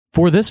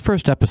For this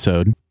first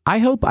episode, I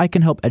hope I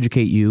can help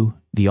educate you,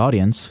 the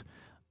audience,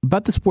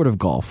 about the sport of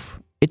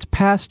golf, its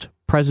past,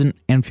 present,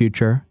 and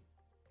future,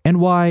 and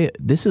why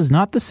this is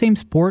not the same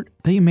sport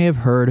that you may have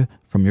heard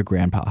from your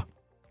grandpa.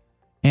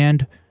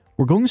 And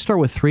we're going to start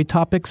with 3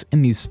 topics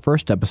in these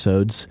first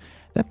episodes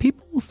that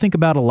people will think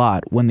about a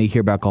lot when they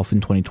hear about golf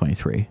in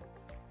 2023.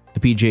 The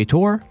PGA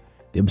Tour,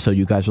 the episode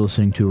you guys are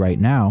listening to right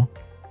now,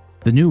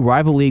 the new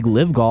rival league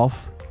Live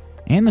Golf,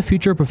 and the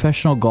future of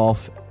professional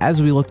golf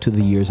as we look to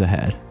the years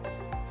ahead.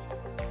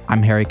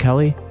 I'm Harry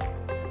Kelly,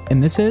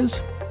 and this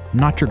is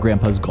Not Your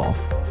Grandpa's Golf.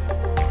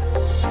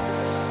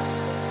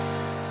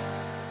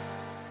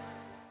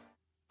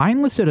 I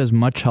enlisted as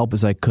much help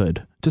as I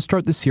could to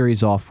start the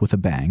series off with a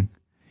bang.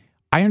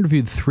 I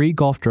interviewed 3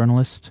 golf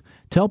journalists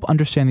to help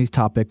understand these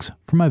topics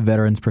from a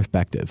veteran's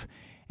perspective,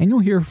 and you'll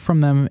hear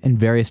from them in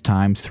various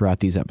times throughout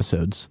these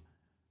episodes.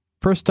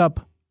 First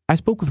up, I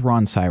spoke with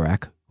Ron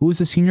Cyrak, who is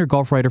a senior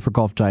golf writer for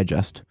Golf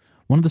Digest,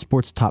 one of the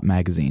sport's top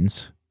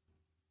magazines.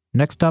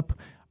 Next up,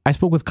 I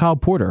spoke with Kyle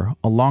Porter,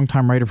 a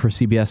longtime writer for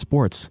CBS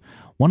Sports,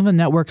 one of the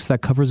networks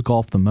that covers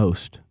golf the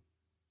most.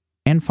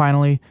 And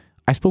finally,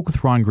 I spoke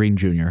with Ron Green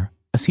Jr.,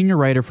 a senior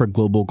writer for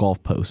Global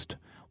Golf Post,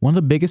 one of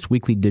the biggest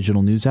weekly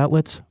digital news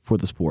outlets for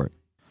the sport.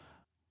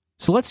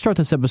 So let's start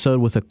this episode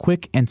with a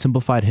quick and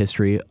simplified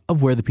history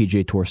of where the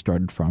PGA Tour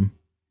started from.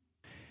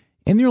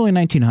 In the early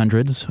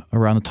 1900s,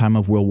 around the time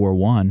of World War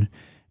I,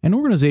 an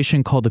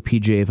organization called the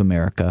PGA of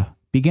America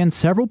began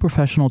several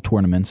professional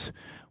tournaments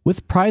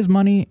with prize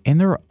money in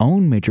their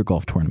own major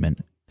golf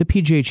tournament, the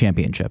PGA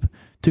Championship,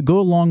 to go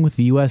along with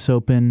the US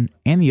Open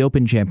and the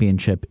Open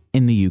Championship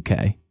in the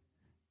UK.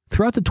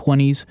 Throughout the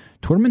 20s,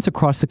 tournaments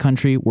across the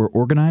country were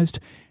organized,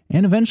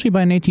 and eventually by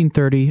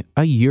 1930,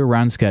 a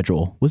year-round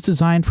schedule was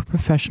designed for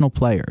professional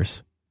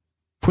players.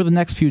 For the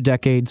next few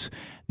decades,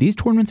 these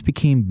tournaments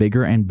became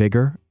bigger and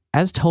bigger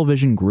as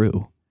television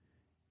grew,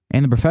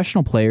 and the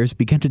professional players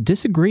began to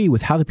disagree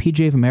with how the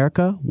PGA of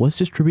America was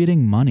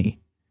distributing money.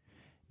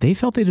 They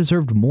felt they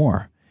deserved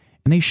more,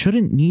 and they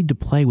shouldn't need to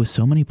play with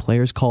so many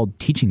players called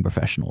teaching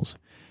professionals,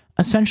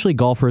 essentially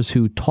golfers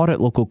who taught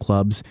at local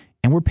clubs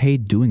and were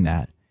paid doing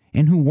that,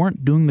 and who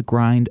weren't doing the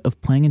grind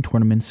of playing in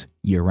tournaments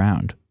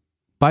year-round.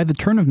 By the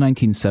turn of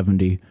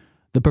 1970,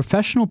 the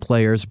professional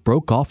players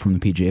broke off from the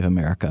PGA of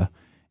America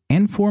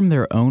and formed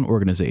their own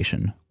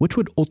organization, which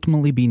would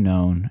ultimately be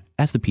known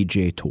as the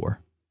PGA Tour.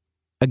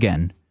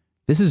 Again,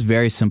 this is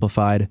very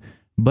simplified,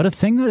 but a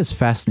thing that is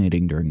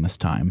fascinating during this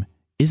time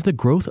is the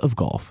growth of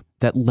golf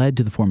that led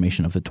to the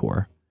formation of the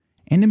tour,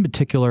 and in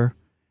particular,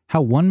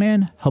 how one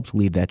man helped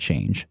lead that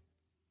change.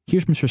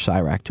 Here's Mr.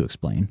 Cyrak to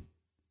explain.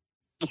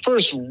 The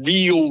first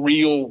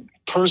real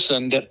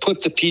person that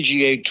put the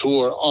PGA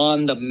Tour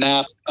on the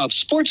map of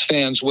sports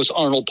fans was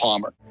Arnold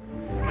Palmer.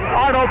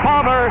 Arnold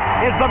Palmer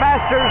is the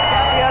Masters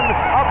champion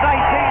of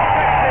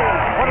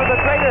 1960, one of the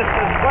greatest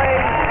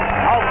displays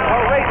of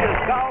courageous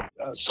golf.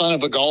 Son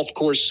of a golf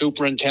course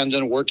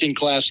superintendent, working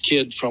class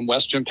kid from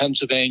western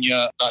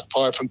Pennsylvania, not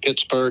far from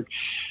Pittsburgh,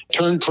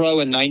 turned pro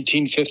in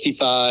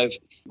 1955,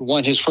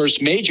 won his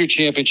first major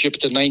championship at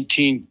the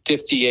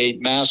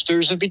 1958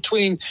 Masters, and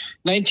between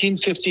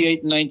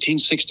 1958 and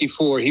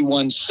 1964, he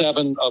won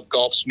 7 of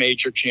golf's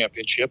major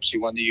championships. He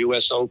won the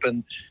US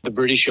Open, the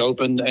British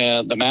Open,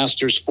 and the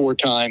Masters 4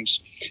 times.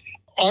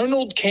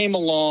 Arnold came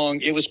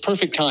along, it was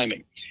perfect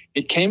timing.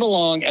 It came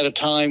along at a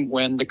time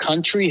when the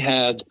country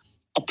had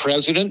a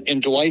president in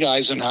Dwight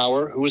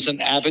Eisenhower, who was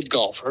an avid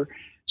golfer.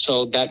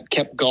 So that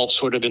kept golf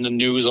sort of in the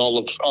news. All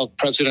of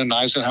President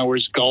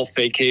Eisenhower's golf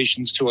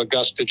vacations to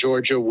Augusta,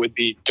 Georgia would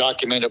be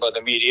documented by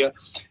the media.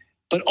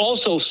 But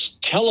also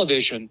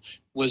television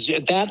was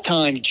at that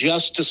time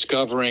just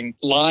discovering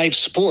live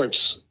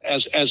sports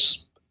as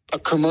a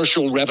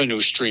commercial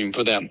revenue stream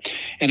for them.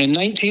 And in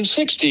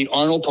 1960,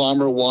 Arnold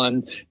Palmer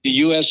won the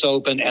US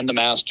Open and the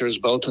Masters,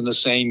 both in the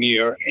same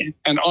year.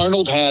 And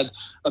Arnold had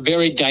a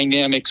very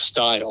dynamic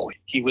style.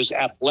 He was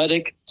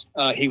athletic.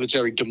 He was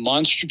very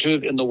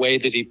demonstrative in the way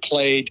that he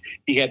played.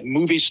 He had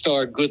movie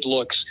star good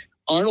looks.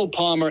 Arnold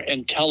Palmer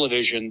and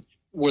television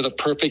were the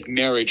perfect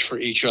marriage for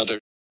each other.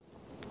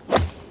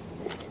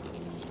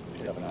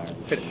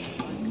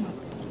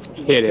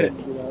 Hit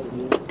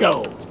it.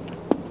 Go.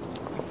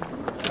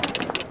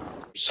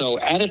 So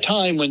at a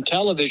time when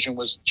television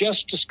was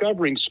just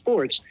discovering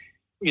sports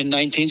in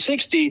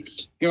 1960,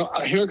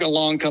 here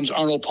along comes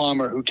Arnold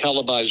Palmer, who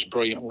televised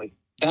brilliantly.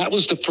 That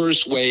was the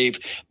first wave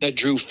that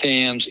drew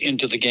fans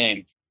into the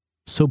game.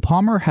 So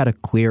Palmer had a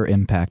clear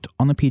impact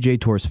on the PGA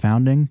Tour's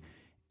founding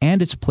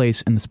and its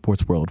place in the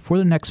sports world for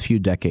the next few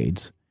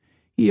decades.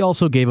 He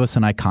also gave us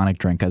an iconic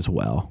drink as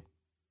well.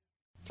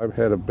 I've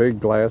had a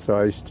big glass of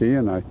iced tea,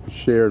 and I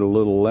shared a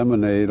little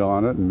lemonade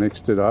on it and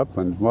mixed it up,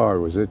 and wow,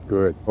 was it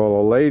good. Well,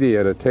 a lady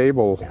at a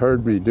table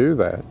heard me do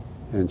that,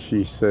 and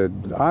she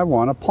said, "I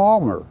want a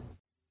Palmer."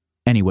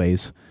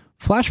 Anyways,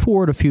 flash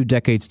forward a few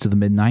decades to the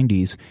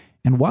mid-90s,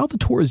 and while the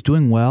tour is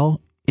doing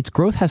well, its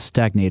growth has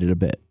stagnated a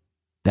bit.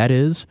 That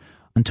is,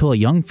 until a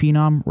young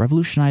phenom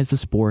revolutionized the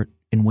sport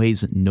in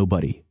ways that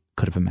nobody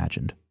could have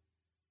imagined.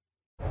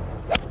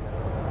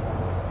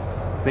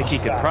 I think he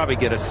could probably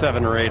get a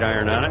 7 or 8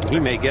 iron on it. He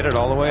may get it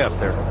all the way up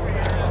there.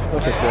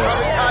 Look at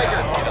this.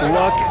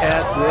 Look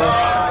at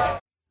this.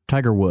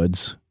 Tiger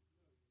Woods.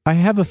 I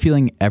have a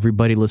feeling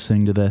everybody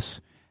listening to this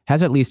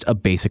has at least a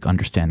basic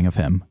understanding of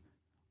him.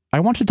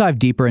 I want to dive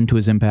deeper into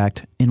his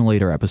impact in a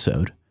later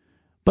episode.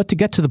 But to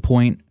get to the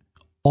point,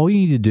 all you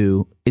need to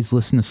do is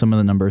listen to some of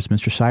the numbers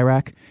Mr.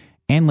 Cyrac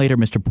and later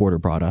Mr. Porter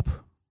brought up.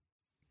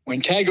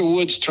 When Tiger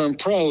Woods turned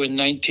pro in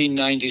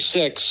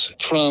 1996,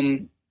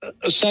 from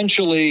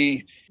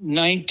essentially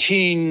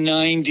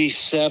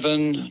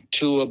 1997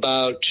 to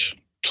about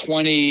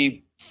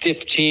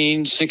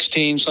 2015,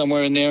 16,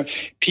 somewhere in there,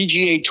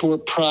 PGA Tour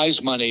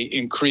prize money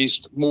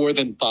increased more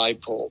than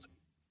fivefold.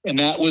 And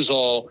that was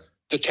all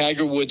the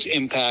Tiger Woods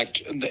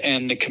impact.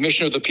 And the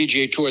commissioner of the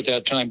PGA Tour at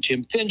that time,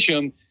 Tim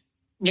Fincham,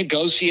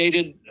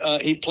 negotiated,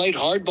 he played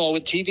hardball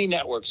with TV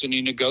networks, and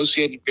he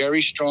negotiated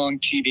very strong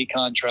TV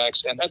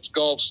contracts. And that's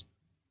golf's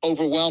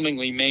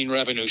overwhelmingly main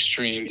revenue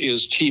stream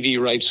is TV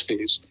rights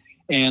fees.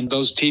 And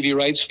those TV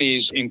rights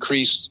fees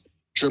increased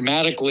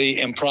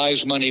dramatically, and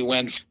prize money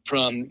went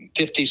from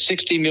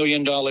 $50-60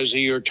 million a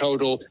year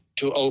total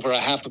to over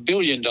 $500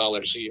 million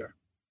a year.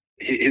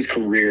 His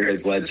career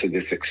has led to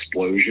this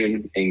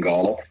explosion in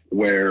golf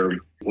where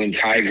when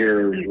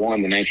Tiger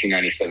won the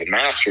 1997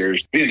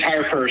 Masters, the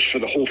entire purse for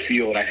the whole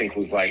field, I think,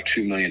 was like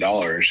 $2 million.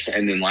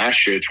 And then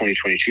last year,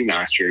 2022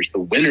 Masters, the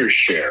winner's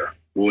share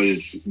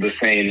was the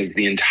same as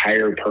the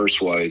entire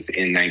purse was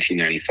in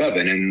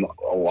 1997. And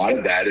a lot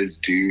of that is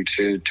due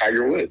to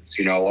Tiger Woods.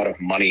 You know, a lot of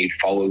money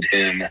followed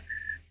him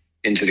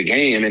into the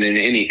game. And in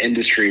any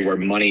industry where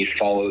money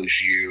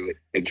follows you,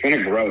 it's going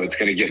to grow. It's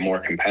going to get more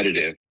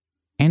competitive.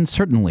 And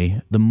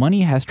certainly, the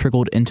money has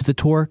trickled into the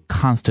tour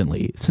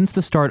constantly since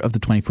the start of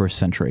the 21st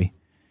century.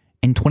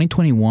 In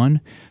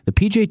 2021, the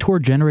PGA Tour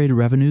generated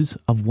revenues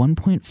of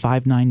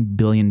 $1.59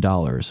 billion,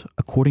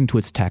 according to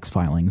its tax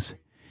filings.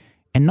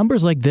 And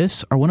numbers like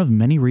this are one of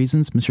many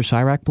reasons Mr.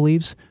 Cyrac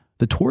believes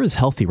the tour is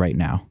healthy right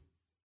now.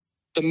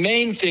 The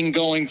main thing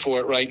going for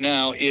it right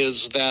now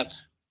is that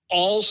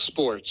all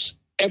sports,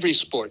 every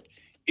sport,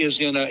 is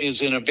in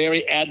a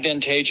very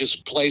advantageous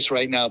place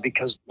right now,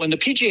 because when the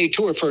PGA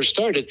Tour first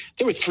started,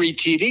 there were 3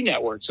 TV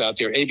networks out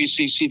there,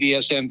 ABC,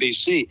 CBS,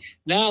 NBC.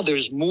 Now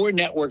there's more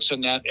networks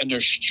than that, and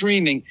they're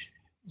streaming.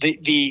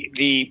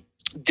 The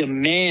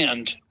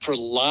demand for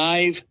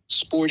live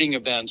sporting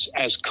events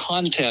as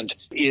content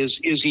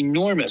is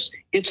enormous.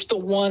 It's the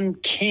one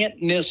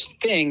can't miss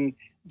thing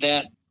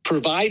that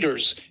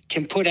providers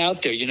can put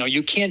out there. You know,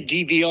 you can't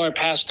DVR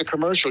past the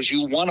commercials.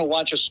 You want to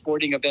watch a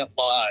sporting event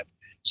live.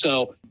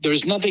 So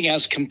there's nothing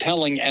as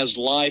compelling as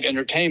live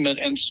entertainment,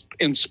 and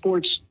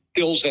sports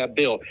fills that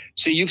bill.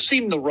 So you've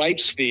seen the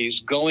rights fees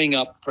going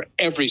up for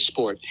every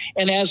sport.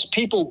 And as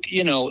people,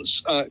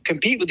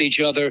 compete with each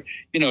other,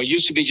 it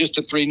used to be just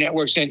the 3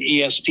 networks, then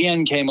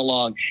ESPN came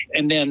along,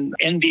 and then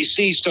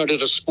NBC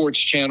started a sports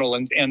channel,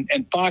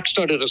 and Fox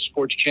started a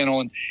sports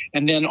channel,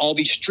 and then all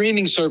these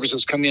streaming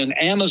services come in.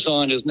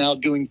 Amazon is now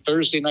doing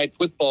Thursday Night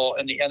Football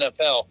in the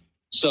NFL.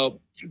 So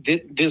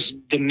this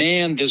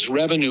demand, this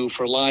revenue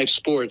for live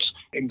sports,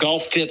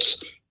 golf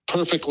fits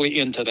perfectly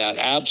into that,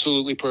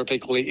 absolutely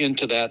perfectly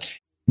into that.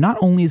 Not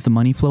only is the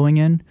money flowing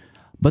in,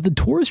 but the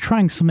tour is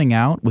trying something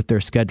out with their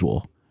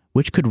schedule,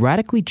 which could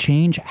radically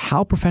change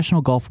how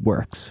professional golf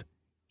works.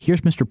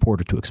 Here's Mr.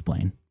 Porter to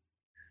explain.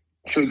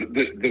 So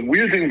the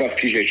weird thing about the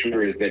PGA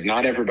Tour is that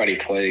not everybody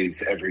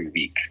plays every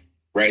week,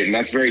 right? And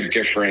that's very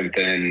different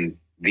than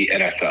the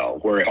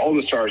NFL, where all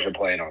the stars are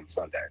playing on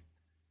Sunday.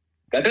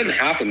 That doesn't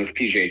happen with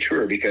PGA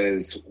Tour,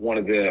 because one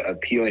of the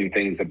appealing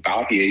things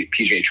about the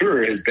PGA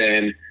Tour has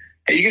been,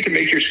 hey, you get to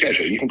make your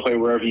schedule. You can play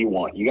wherever you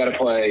want. You got to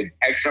play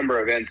X number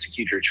of events to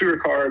keep your tour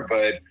card,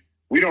 but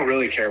we don't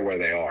really care where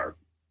they are,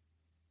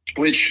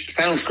 which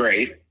sounds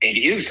great and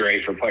is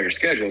great for player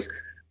schedules.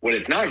 What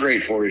it's not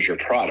great for is your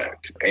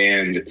product.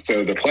 And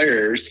so the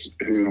players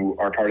who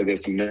are part of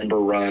this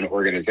member-run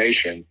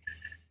organization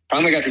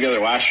finally got together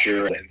last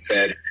year and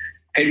said,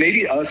 hey,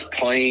 maybe us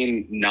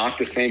playing not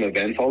the same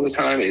events all the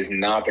time is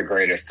not the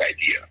greatest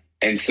idea.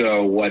 And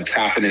so what's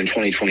happened in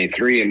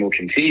 2023 and will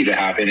continue to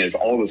happen is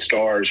all the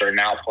stars are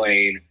now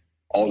playing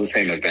all the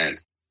same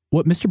events.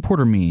 What Mr.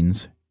 Porter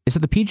means is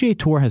that the PGA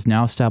Tour has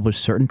now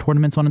established certain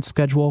tournaments on its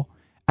schedule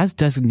as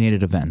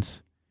designated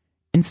events.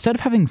 Instead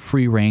of having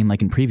free reign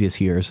like in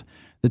previous years,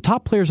 the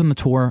top players on the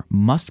tour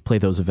must play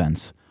those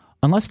events,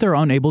 unless they're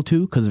unable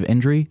to because of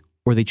injury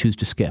or they choose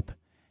to skip.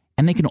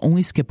 And they can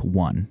only skip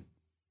one.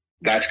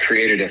 That's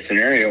created a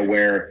scenario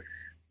where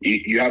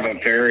you have a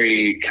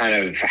very kind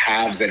of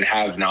haves and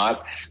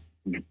have-nots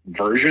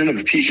version of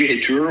the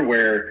PGA Tour,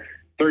 where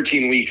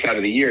 13 weeks out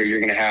of the year, you're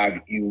going to have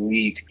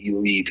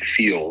elite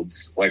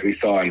fields like we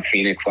saw in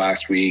Phoenix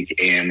last week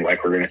and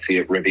like we're going to see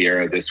at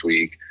Riviera this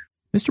week.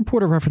 Mr.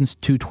 Porter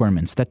referenced 2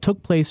 tournaments that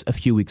took place a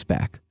few weeks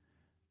back: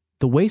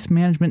 the Waste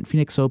Management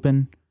Phoenix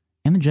Open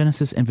and the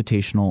Genesis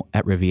Invitational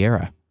at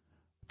Riviera.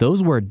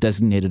 Those were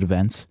designated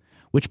events,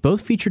 which both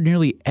featured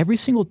nearly every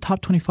single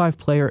top 25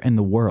 player in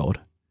the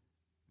world.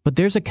 But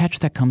there's a catch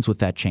that comes with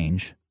that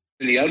change.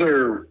 The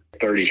other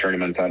 30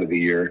 tournaments out of the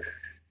year,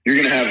 you're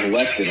going to have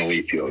less than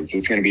elite fields.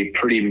 It's going to be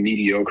pretty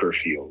mediocre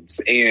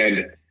fields.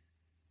 And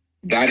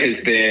that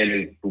has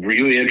been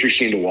really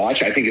interesting to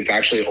watch. I think it's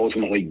actually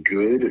ultimately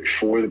good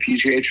for the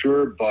PGA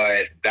Tour,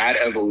 but that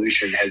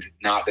evolution has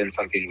not been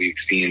something we've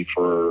seen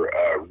for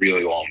a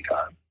really long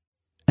time.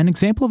 An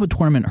example of a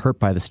tournament hurt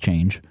by this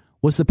change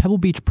was the Pebble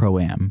Beach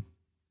Pro-Am.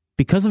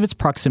 Because of its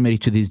proximity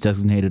to these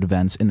designated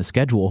events in the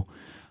schedule,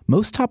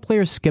 most top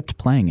players skipped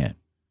playing it,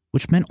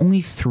 which meant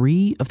only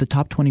 3 of the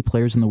top 20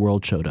 players in the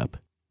world showed up.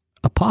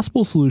 A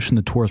possible solution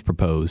the tour has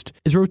proposed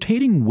is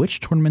rotating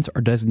which tournaments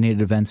are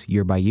designated events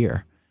year by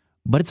year,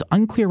 but it's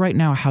unclear right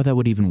now how that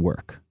would even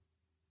work.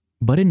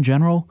 But in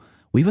general,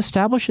 we've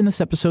established in this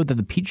episode that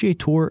the PGA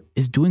Tour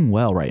is doing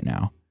well right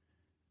now.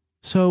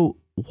 So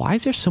why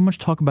is there so much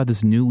talk about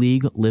this new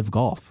league, Live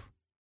Golf?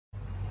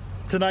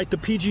 Tonight, the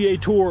PGA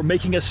Tour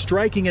making a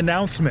striking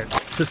announcement,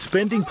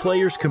 suspending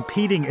players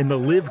competing in the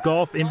Live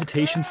Golf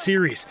Invitation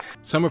Series.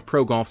 Some of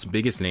pro golf's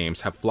biggest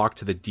names have flocked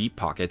to the deep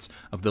pockets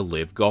of the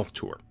Live Golf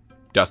Tour.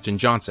 Dustin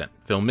Johnson,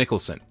 Phil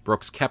Mickelson,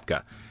 Brooks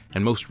Koepka,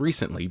 and most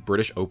recently,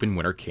 British Open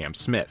winner Cam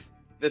Smith.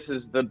 This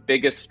is the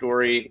biggest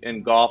story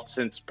in golf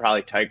since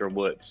probably Tiger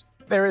Woods.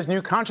 There is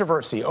new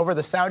controversy over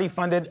the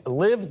Saudi-funded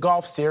Live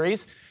Golf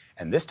Series,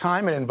 and this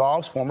time it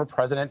involves former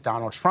President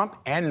Donald Trump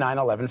and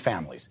 9/11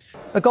 families.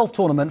 A golf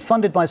tournament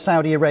funded by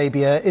Saudi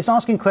Arabia is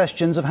asking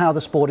questions of how the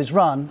sport is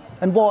run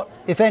and what,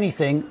 if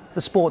anything,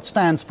 the sport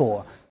stands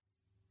for.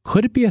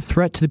 Could it be a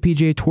threat to the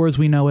PGA Tour as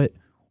we know it,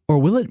 or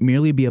will it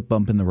merely be a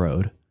bump in the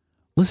road?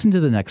 Listen to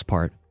the next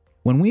part,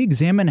 when we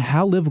examine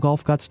how Live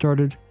Golf got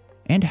started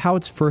and how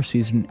its first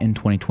season in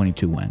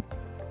 2022 went.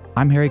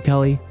 I'm Harry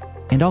Kelly,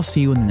 and I'll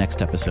see you in the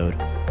next episode.